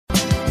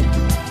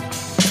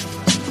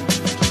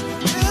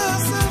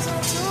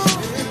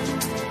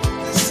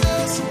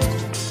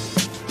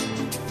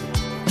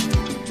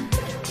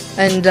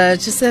And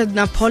just an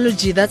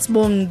apology, that's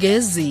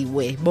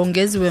Bongeziwe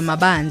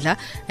Mabandla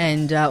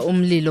and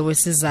Umlilo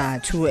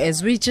Wesizathu,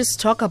 as we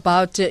just talk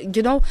about,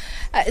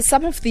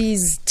 some of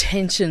these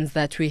tensions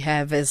that we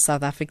have as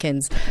South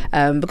Africans,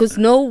 because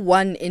no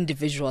one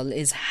individual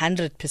is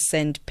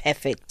 100%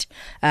 perfect.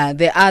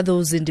 There are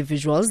those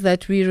individuals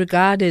that we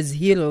regard as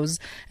heroes,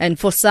 and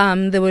for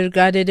some, they were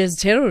regarded as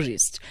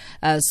terrorists.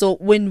 So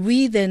when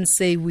we then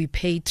say we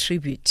pay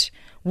tribute,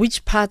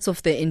 which parts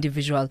of the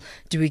individual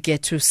do we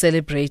get to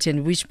celebrate,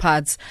 and which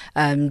parts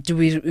do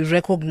we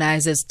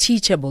recognize as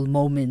teachable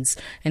moments?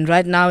 And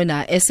right now in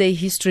our essay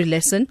history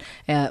lesson,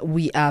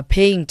 we are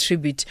paying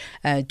tribute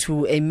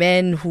to a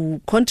man who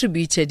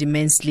contributed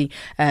immensely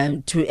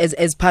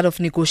as part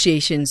of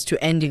negotiations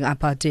to ending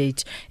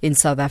apartheid in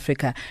South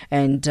Africa,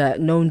 and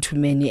known to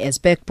many as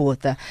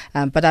Botha.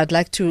 But I'd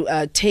like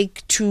to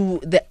take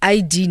to the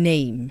ID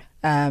name,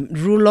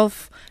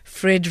 Roelof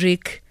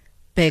Frederick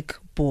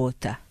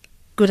Botha.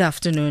 Good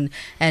afternoon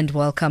and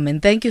welcome, and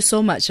thank you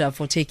so much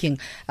for taking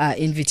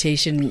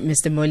invitation,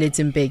 Mr.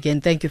 Moeletsi Mbeki,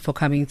 and thank you for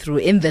coming through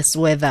in this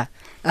weather.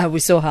 We're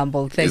so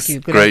humbled. Thank you.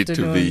 Good great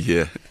afternoon. To be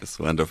here. It's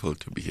wonderful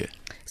to be here.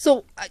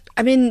 So,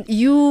 I mean,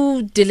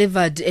 you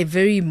delivered a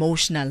very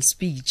emotional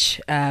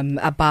speech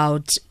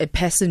about a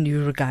person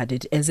you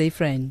regarded as a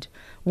friend.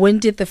 When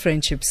did the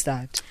friendship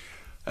start?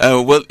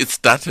 Well, it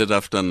started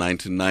after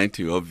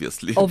 1990,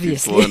 obviously.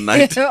 Before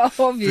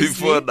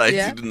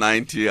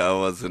 1990, I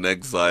was in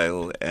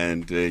exile,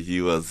 and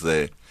he was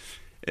an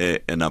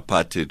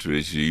apartheid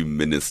regime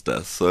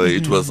minister. So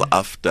it was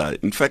after.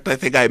 In fact, I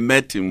think I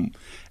met him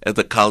at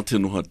the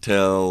Carlton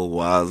Hotel.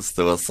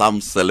 There was some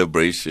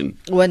celebration.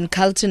 When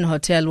Carlton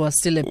Hotel was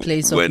still a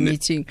place of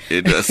meeting.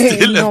 It was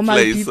still a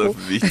place people.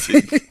 of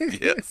meeting,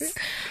 yes.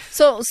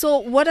 So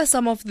what are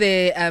some of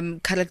the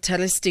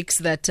characteristics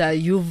that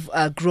you've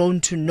grown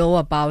to know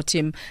about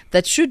him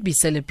that should be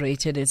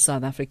celebrated as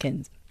South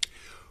Africans?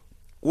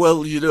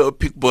 Well,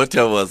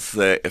 Botha was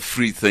a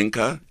free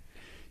thinker.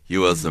 He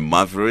was a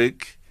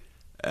maverick.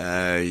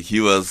 He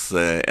was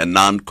a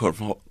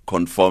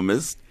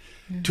non-conformist.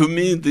 To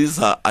me, these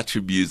are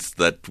attributes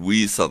that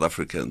we South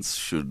Africans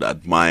should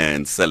admire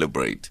and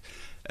celebrate.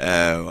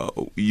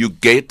 You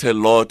get a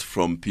lot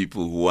from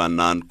people who are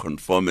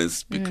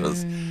non-conformists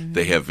because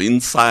they have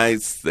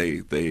insights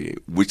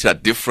which are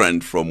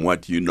different from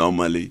what you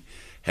normally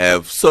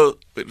have. So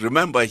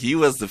remember, he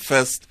was the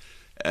first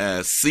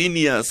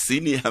senior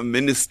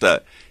minister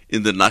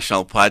in the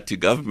National Party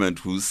government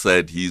who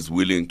said he's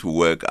willing to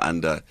work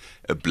under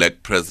a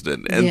black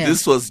president. And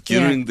this was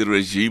during the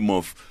regime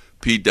of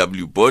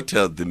P.W.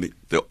 Botha,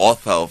 the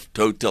author of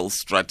Total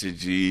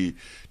Strategy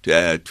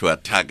to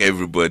attack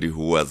everybody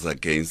who was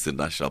against the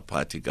National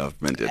Party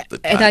government at the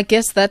time. And I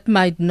guess that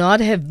might not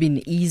have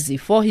been easy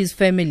for his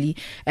family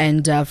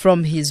and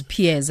from his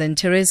peers. And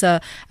Teresa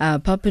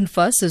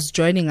Pappenfuss is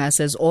joining us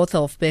as author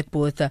of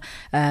Botha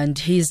and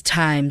His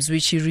Times,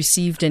 which he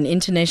received an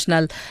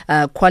International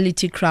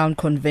Quality Crown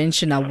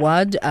Convention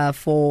Award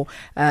for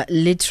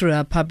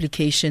literary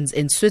publications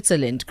in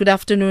Switzerland. Good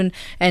afternoon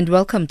and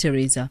welcome,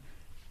 Teresa.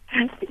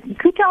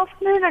 Good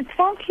afternoon and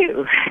thank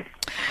you.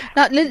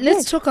 Now,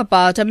 let's talk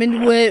about,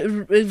 we're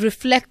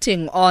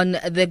reflecting on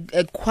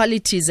the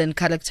qualities and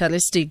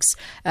characteristics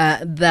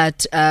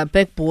that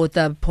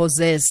Botha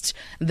possessed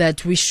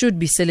that we should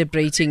be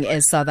celebrating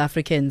as South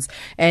Africans.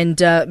 And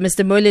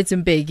Mr.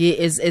 Moeletsi Mbeki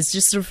is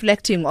just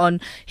reflecting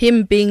on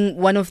him being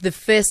one of the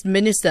first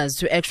ministers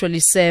to actually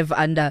serve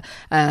under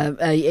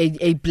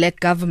a black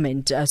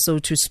government, so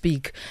to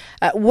speak.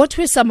 What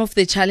were some of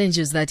the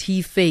challenges that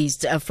he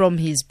faced from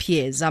his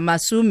peers? I'm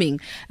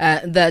assuming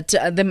that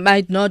they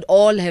might not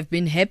all have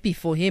been happy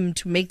for him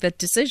to make that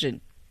decision.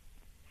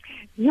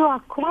 You are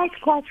quite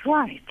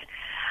right.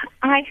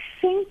 I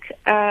think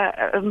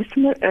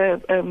Mr.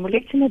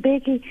 Moeletsi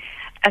Mbeki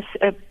has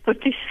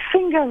put his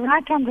finger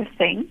right on the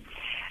thing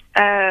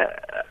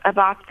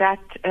about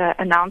that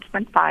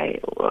announcement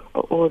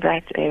or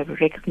that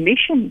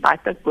recognition by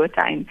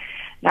Botha in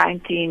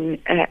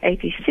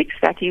 1986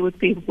 that he would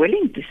be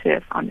willing to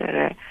serve under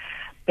a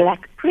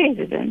black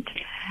president.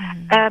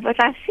 But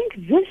I think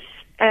this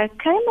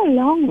came a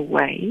long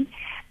way,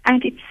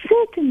 and it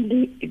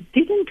certainly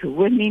didn't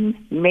win him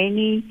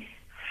many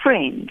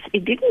friends.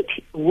 It didn't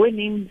win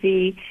him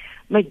the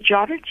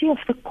majority of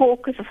the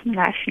caucus of the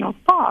National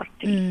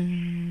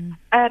Party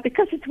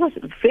because it was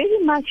very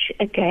much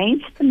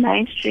against the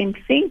mainstream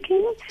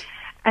thinking,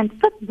 and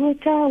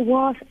Botha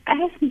was,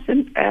 as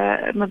Mr.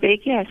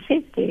 Mbeki has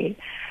said there,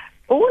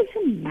 always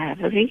a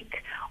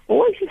maverick,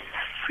 always a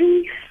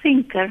free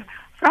thinker,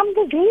 from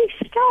the very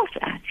start,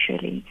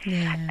 actually.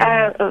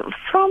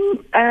 From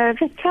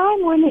the time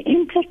when he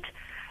entered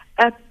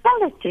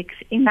politics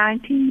in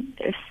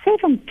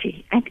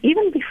 1970, and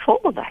even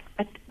before that,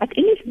 but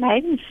in his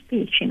maiden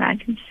speech in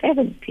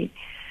 1970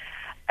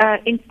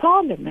 in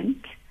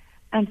Parliament,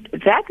 and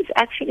that is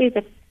actually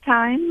the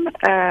time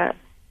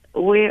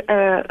where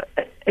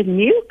a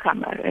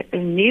newcomer, a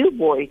new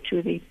boy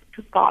to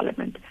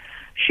Parliament,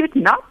 should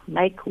not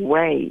make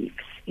waves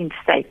in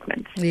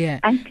statements.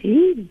 And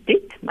he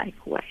did make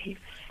waves.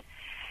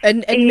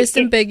 And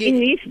Mr.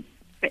 Mbeki,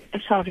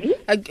 sorry?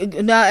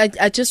 No,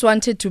 I just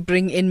wanted to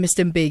bring in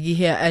Mr. Mbeki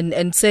here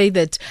and say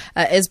that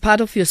as part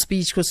of your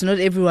speech, because not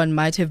everyone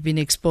might have been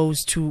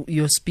exposed to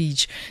your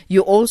speech,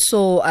 you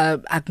also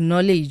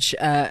acknowledge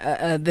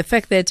the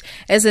fact that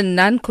as a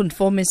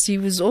non-conformist, he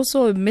was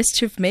also a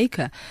mischief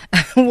maker.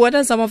 What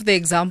are some of the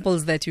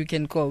examples that you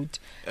can quote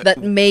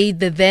that made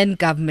the then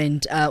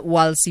government,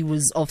 whilst he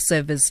was of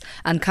service,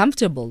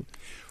 uncomfortable?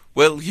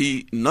 Well,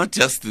 he, not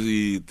just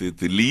the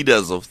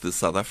leaders of the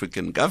South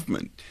African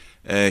government,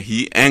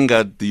 he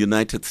angered the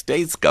United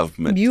States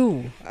government.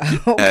 You?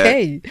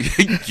 Okay.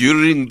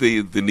 During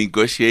the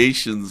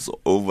negotiations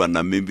over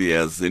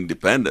Namibia's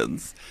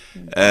independence,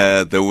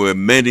 there were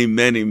many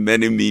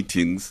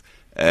meetings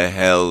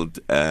held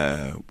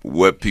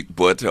where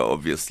Botha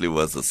obviously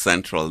was a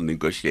central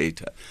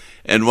negotiator.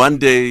 And one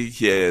day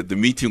the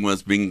meeting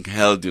was being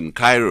held in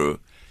Cairo,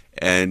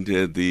 and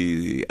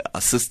the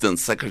Assistant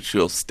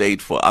Secretary of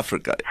State for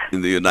Africa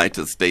in the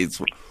United States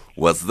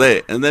was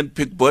there. And then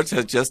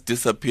Botha just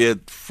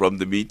disappeared from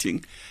the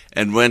meeting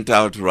and went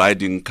out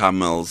riding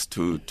camels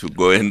to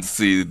go and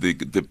see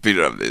the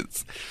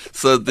pyramids.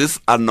 So this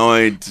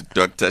annoyed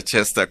Dr.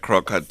 Chester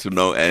Crocker to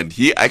no end.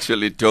 He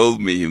actually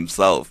told me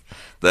himself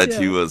that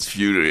he was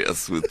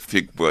furious with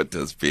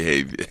Botha's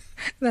behavior.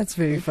 That's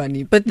very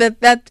funny. But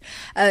that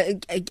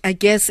I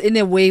guess, in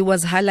a way,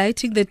 was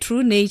highlighting the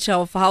true nature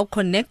of how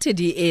connected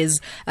he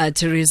is,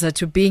 Teresa,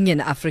 to being an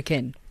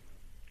African.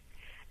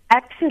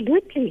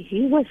 Absolutely.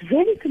 He was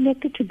very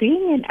connected to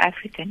being an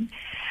African,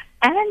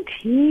 and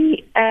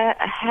he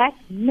had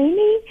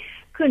many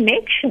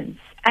connections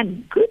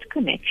and good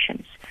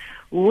connections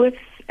with,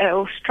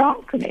 or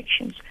strong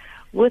connections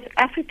with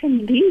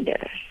African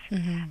leaders.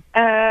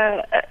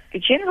 Mm-hmm.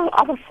 General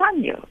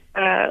Obasanjo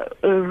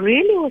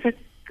really was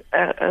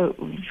a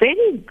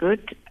very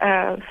good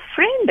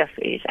friend of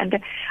his, and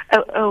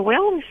a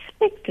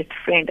well-respected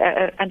friend,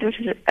 and was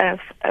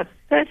a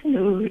person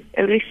who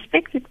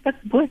respected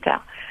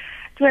Botha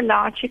to a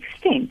large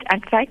extent,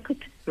 and they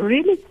could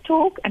really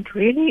talk and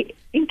really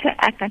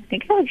interact and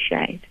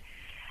negotiate.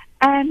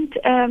 And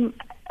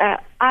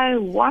I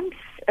once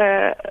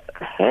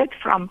heard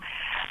from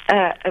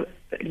a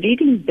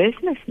leading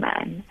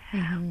businessman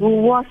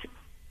who was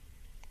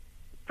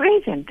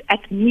present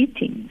at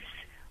meetings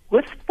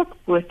with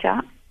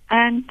Botha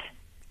and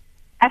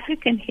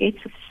African heads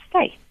of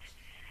state.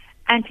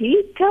 And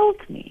he told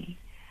me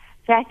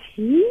that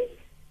he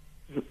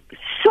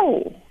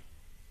saw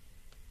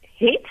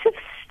heads of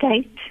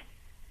state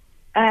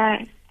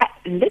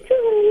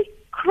literally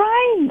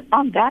crying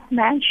on that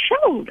man's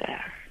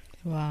shoulder.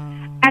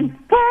 Wow.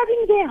 And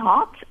pouring their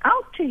hearts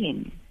out to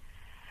him.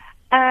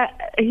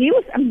 He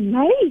was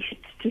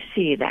amazed to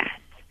see that.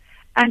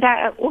 And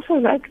I also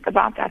wrote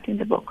about that in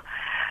the book.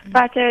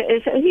 But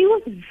so he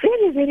was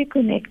very, very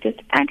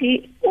connected, and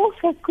he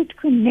also could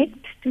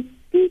connect to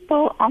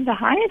people on the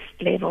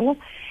highest level.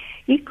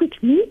 He could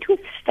meet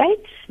with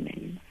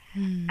statesmen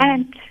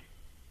and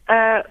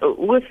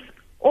with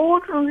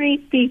ordinary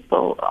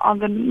people on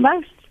the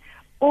most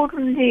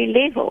ordinary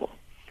level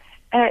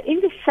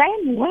in the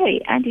same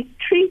way, and he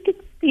treated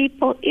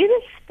people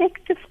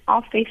irrespective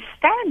of their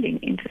standing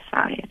in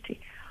society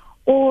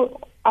or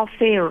of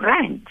their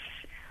ranks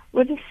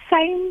with the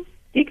same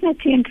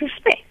dignity and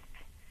respect.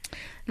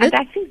 And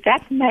I think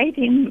that made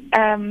him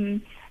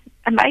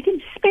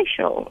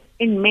special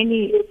in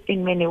many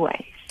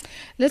ways.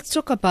 Let's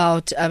talk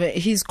about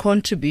his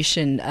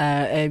contribution,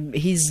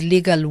 his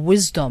legal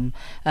wisdom,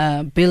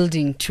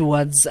 building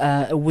towards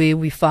where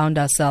we found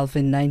ourselves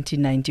in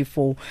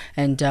 1994,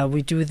 and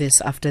we do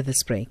this after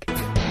this break.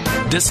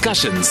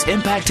 Discussions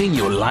impacting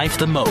your life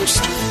the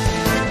most.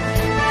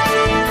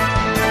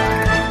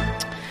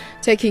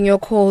 Taking your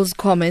calls,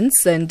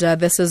 comments, and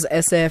this is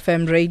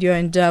SAFM Radio,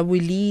 and we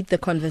lead the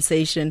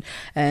conversation,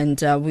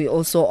 and we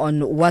also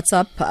on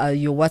WhatsApp,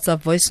 your WhatsApp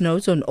voice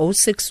notes on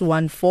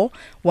 0614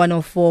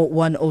 104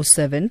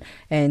 107,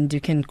 and you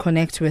can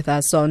connect with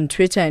us on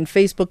Twitter and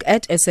Facebook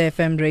at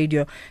SAFM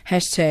Radio,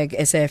 hashtag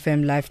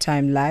SAFM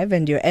Lifetime Live,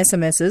 and your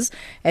SMSs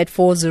at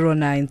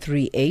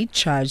 40938,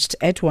 charged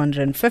at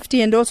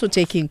 150, and also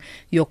taking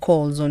your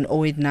calls on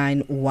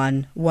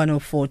 0891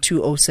 104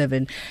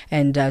 207,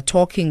 and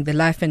talking the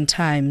life and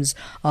times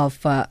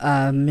of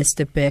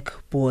Mr.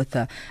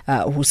 Botha,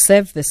 who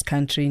served this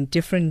country in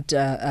different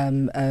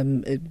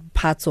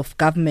parts of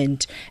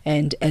government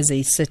and as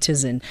a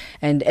citizen.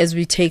 And as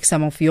we take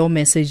some of your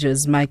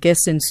messages, my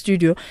guest in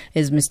studio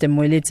is Mr.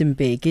 Moeletsi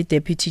Mbeki,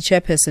 Deputy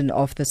Chairperson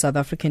of the South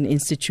African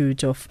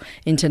Institute of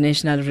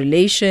International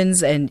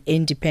Relations and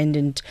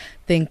independent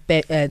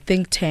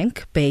think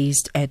tank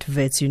based at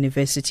Wits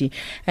University,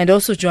 and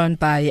also joined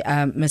by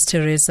Ms.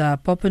 Teresa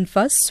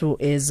Poppenfuss, who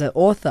is the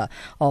author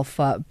of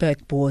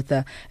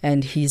Botha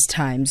and His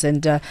Times.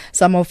 And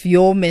some of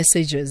your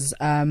messages,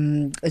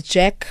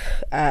 Jack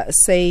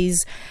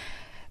says,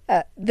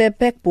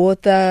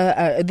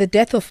 The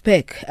death of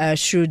Peck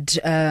should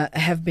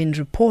have been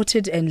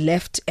reported and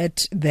left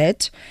at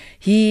that.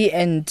 He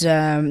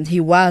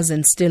was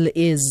and still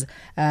is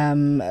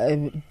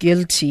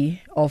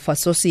guilty of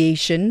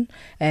association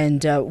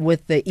and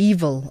with the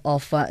evil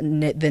of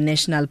the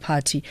National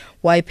Party.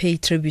 Why pay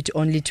tribute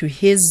only to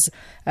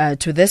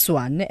this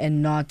one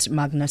and not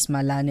Magnus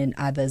Malan and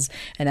others?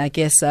 And I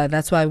guess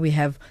that's why we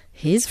have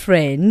his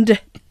friend,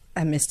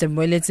 Mr.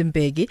 Moeletsi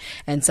Mbeki,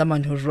 and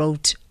someone who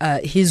wrote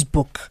his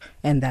book,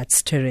 and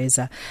that's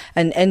Teresa.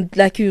 And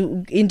like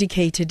you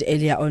indicated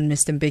earlier on,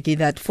 Mr. Mbeki,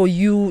 that for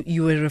you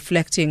were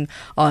reflecting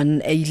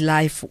on a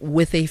life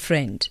with a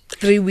friend.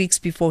 3 weeks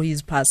before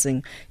his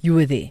passing, you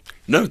were there.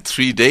 No,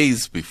 3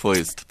 days before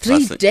his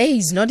passing. 3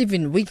 days, not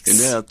even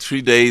weeks. Yeah,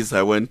 3 days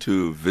I went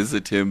to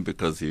visit him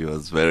because he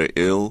was very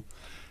ill.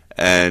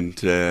 And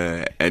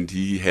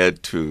he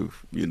had to,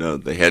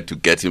 they had to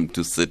get him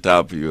to sit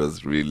up. He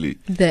was really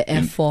the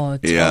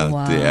effort. The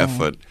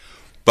effort.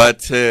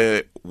 But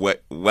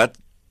what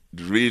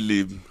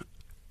really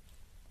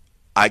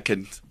I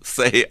can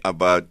say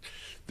about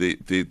the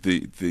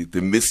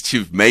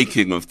mischief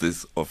making of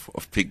this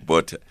of Pig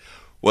Botha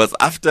was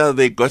after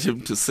they got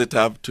him to sit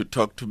up to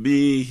talk to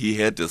me, he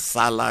had a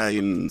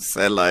saline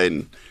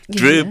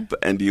drip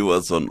and he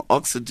was on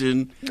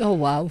oxygen. Oh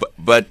wow!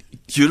 But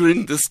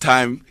during this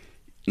time,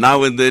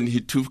 now and then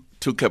he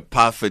took a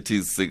puff at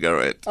his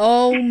cigarette.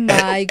 Oh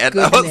my and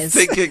goodness. I was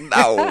thinking,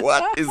 now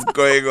what is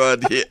going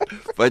on here?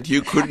 But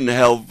you couldn't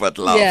help but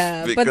laugh.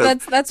 Yeah, but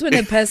that's when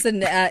a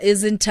person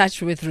is in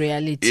touch with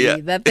reality. Yeah.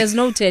 That there's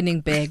no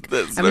turning back.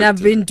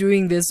 I've been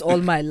doing this all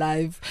my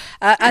life.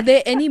 Are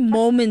there any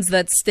moments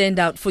that stand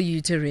out for you,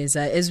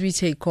 Teresa, as we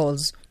take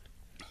calls?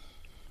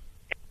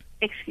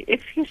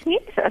 Excuse me,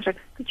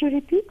 could you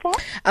repeat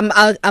that?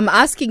 I'm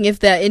asking if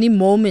there are any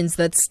moments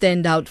that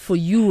stand out for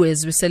you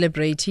as we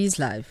celebrate his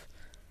life.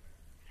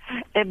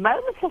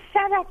 Moments that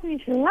stand out in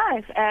his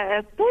life,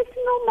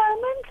 personal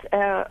moments,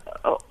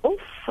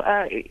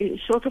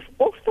 sort of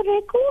off the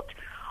record,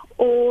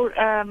 or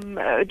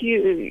are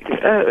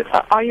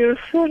you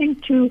referring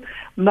to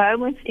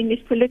moments in his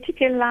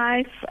political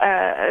life?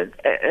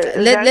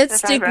 Let's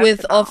stick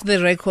with off the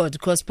record,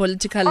 because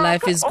political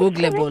life is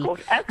Googleable.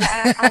 Okay,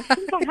 I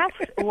think I have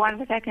one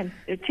that I can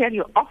tell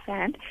you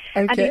offhand,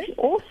 and it's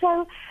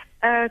also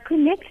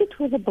connected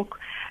with the book.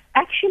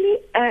 Actually,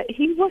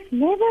 he was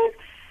never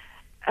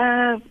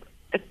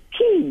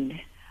keen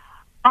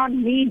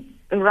on me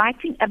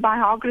writing a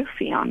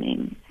biography on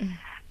him,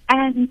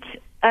 and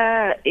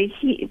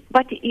he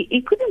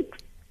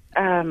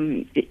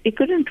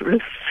couldn't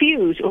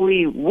refuse, or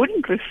he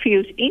wouldn't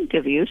refuse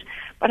interviews.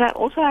 But I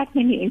also had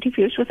many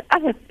interviews with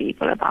other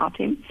people about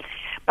him.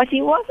 But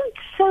he wasn't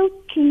so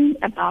keen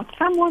about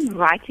someone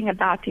writing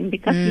about him,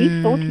 because he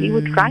thought he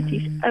would write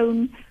his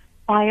own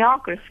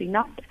biography,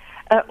 not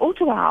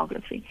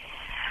autobiography.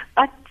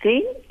 But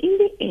then, in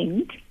the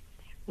end,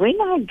 when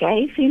I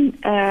gave him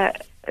the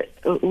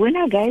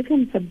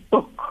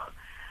book,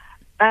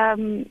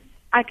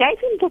 I gave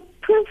him the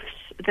proofs,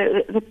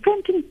 the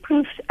printing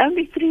proofs,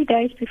 only 3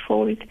 days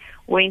before it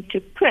went to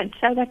print,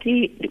 so that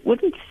he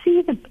wouldn't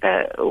see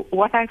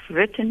what I've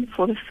written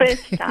for the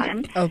first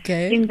time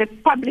in the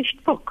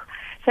published book.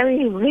 So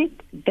he read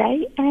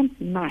day and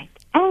night,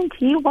 and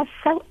he was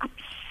so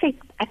upset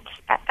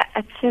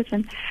at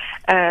certain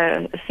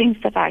things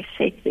that I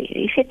said there.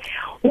 He said,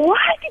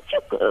 "Why did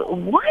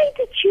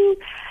you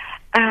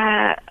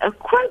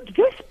quote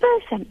this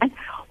person? And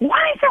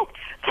why is that?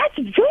 That's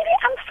very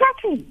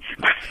unflattering."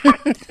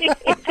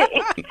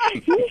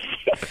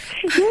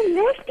 He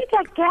left it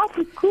like that.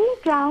 He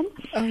cooled down.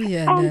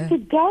 And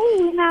today,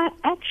 when I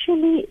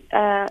actually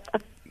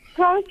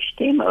approached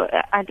him, or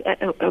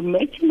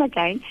met him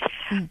again,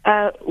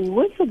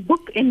 with a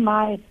book in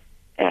my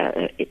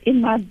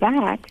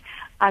bag,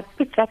 I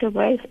put that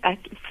away at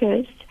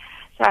first,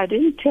 so I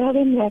didn't tell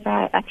him that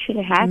I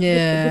actually had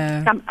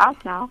this come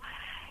out now.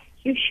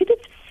 You should have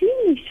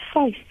seen his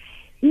face.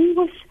 He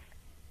was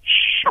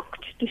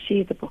shocked to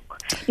see the book.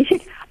 He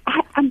said,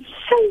 I'm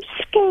so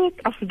scared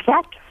of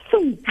that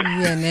thing.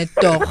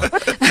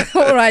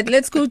 All right,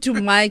 let's go to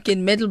Mike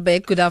in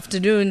Middelburg. Good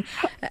afternoon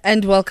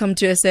and welcome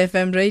to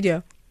SFM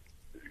Radio.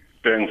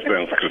 Thanks,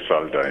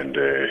 Griselda, and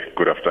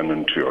good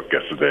afternoon to your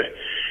guests there.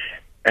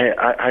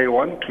 I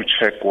want to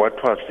check what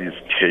was his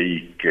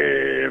take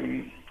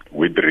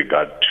with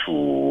regard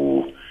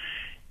to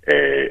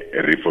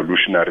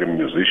revolutionary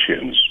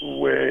musicians who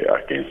were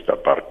against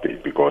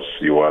apartheid, because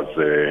he was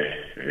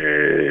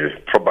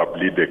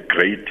probably the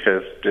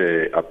greatest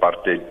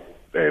apartheid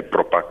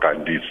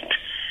propagandist,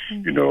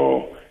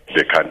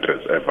 the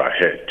country's ever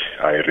had.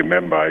 I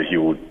remember he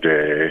would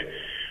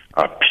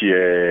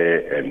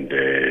appear and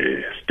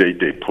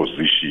state a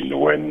position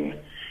when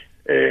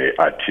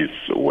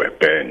artists were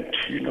banned,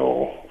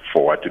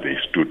 for what they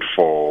stood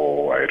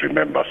for. I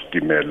remember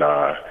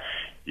Stimela.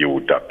 He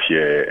would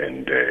appear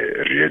and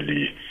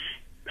really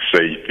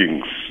say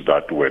things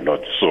that were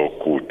not so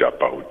good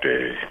about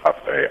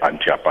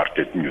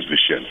anti-apartheid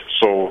musicians.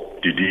 So,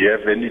 did he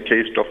have any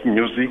taste of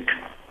music?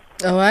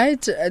 All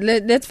right.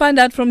 Let's find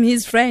out from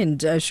his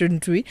friend,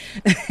 shouldn't we?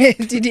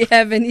 Did he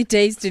have any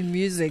taste in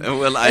music?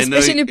 Well, I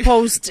especially know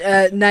post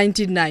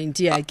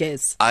 1990, I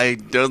guess. I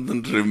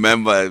don't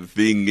remember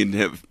being in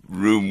a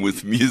room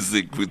with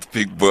music with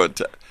Big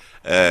Botha.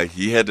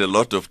 He had a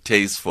lot of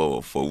taste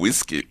for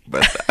whiskey,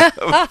 but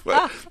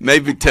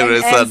maybe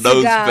Teresa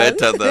knows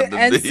better than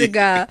and me.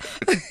 Cigar.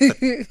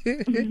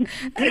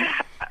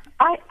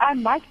 I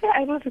might be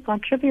able to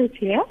contribute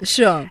here.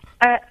 Sure.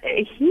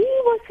 He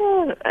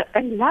was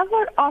a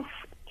lover of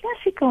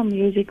classical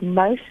music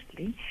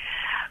mostly,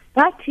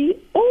 but he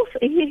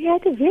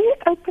had a very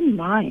open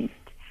mind.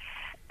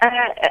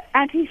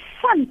 And his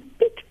son,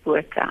 Piet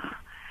Botha,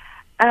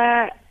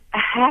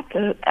 had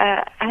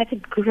a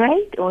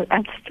great,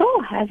 and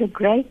still has a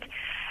great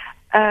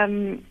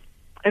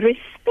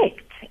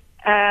respect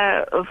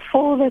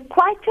for the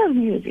Kwaito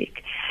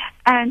music.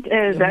 And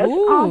those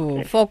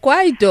artists, for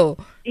Kwaito.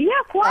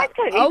 yeah,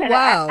 Kwaito. Oh,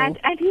 wow. And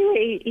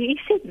he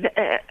said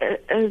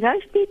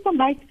those people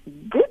make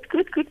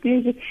good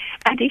music,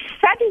 and he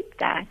studied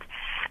that.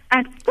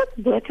 And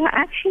Piet Botha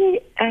actually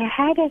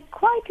had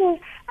quite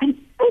an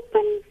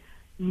open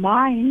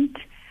mind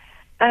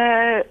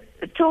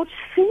towards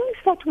things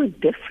that were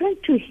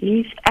different to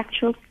his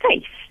actual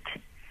taste.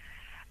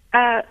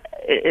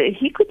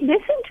 He could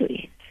listen to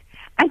it,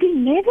 and he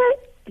never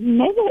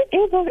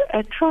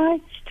ever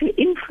tried to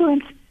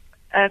influence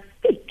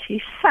Piet,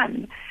 his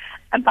son,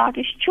 about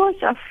his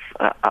choice of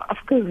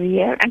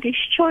career and his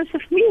choice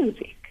of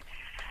music.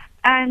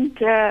 And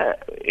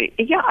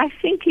I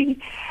think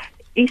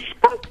he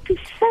spoke to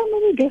so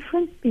many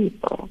different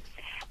people,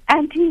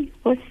 and he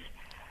was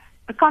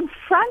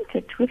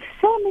confronted with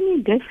so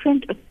many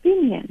different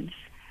opinions.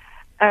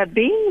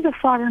 Being the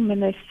foreign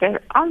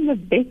minister on the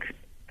big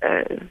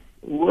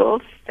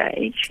world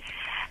stage,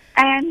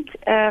 and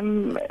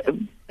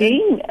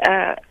being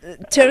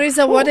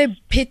Teresa, what a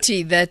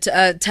pity that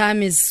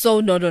time is so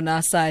not on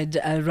our side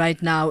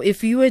right now.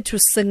 If you were to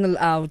single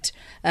out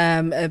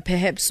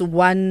perhaps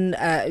one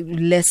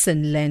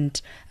lesson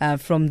learned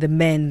from the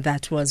man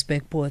that was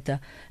Big Botha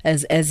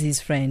as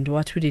his friend,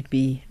 what would it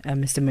be,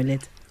 Mr.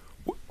 Moeletsi?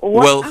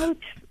 Well,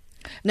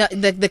 no,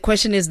 the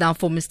question is now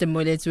for Mr.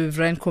 Moeletsi. We've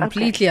run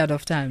completely out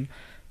of time.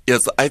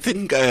 yes, I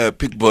think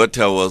Big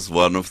Botha was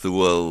one of the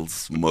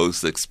world's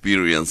most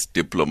experienced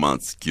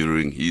diplomats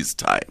during his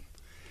time.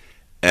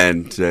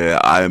 And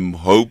I'm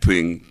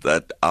hoping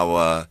that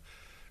our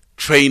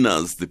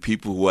trainers, the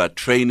people who are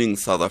training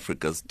South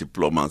Africa's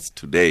diplomats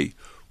today,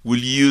 will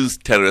use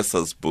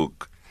Teresa's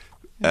book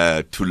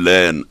to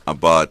learn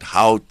about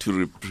how to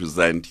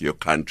represent your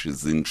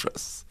country's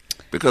interests.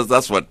 Because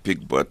that's what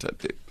Big Botha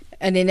did.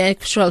 And in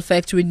actual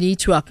fact, we need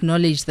to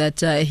acknowledge that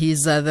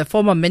he's the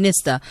former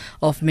Minister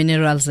of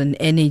Minerals and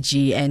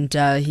Energy, and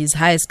his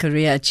highest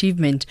career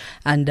achievement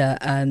under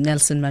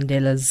Nelson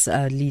Mandela's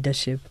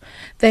leadership.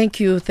 Thank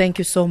you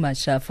so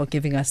much for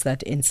giving us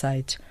that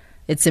insight.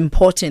 It's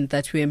important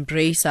that we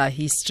embrace our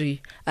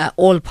history,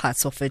 all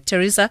parts of it.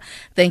 Teresa,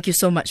 thank you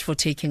so much for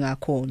taking our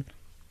call.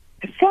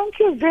 Thank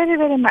you very,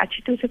 very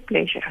much. It was a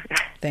pleasure.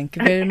 Thank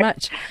you very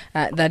much.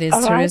 That is All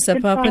right, Teresa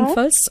goodbye.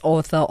 Pappenfuss,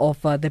 author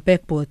of The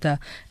Big Botha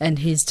and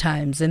His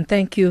Times. And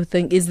thank you.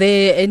 Is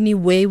there any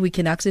way we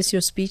can access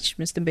your speech,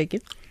 Mr.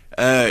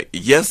 Mbeki?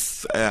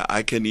 Yes,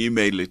 I can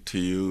email it to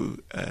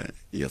you.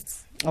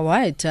 Yes. All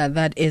right,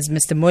 that is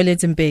Mr.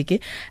 Moeletsi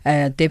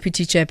Mbeki,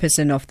 Deputy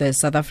Chairperson of the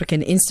South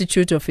African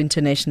Institute of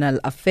International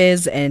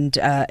Affairs and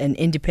an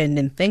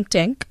independent think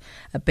tank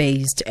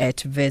based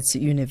at Wits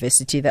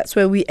University. That's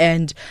where we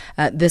end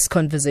this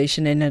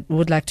conversation, and I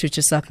would like to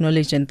just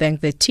acknowledge and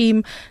thank the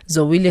team,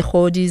 Zoile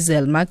Khodi,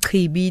 Zelma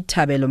Khibi,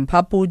 Tabelo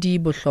Mpapudi,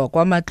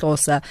 Bohlokwa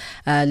Matlosa,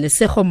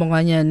 Lesego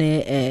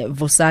Monganyane,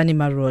 Vosani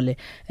Marole,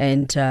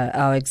 and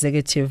our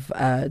executive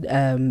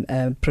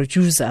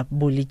producer,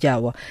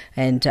 Bulijawa.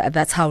 And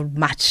that's how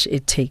much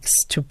it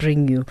takes to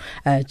bring you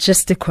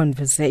just a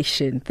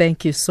conversation.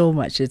 Thank you so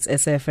much. It's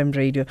SFM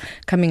Radio.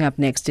 Coming up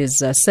next is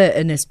Sir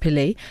Ernest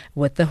Pillay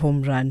with the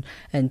home run.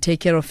 And take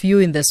care of you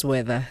in this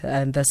weather.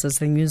 And this is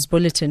the news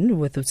bulletin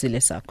with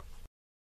Utsile Sako.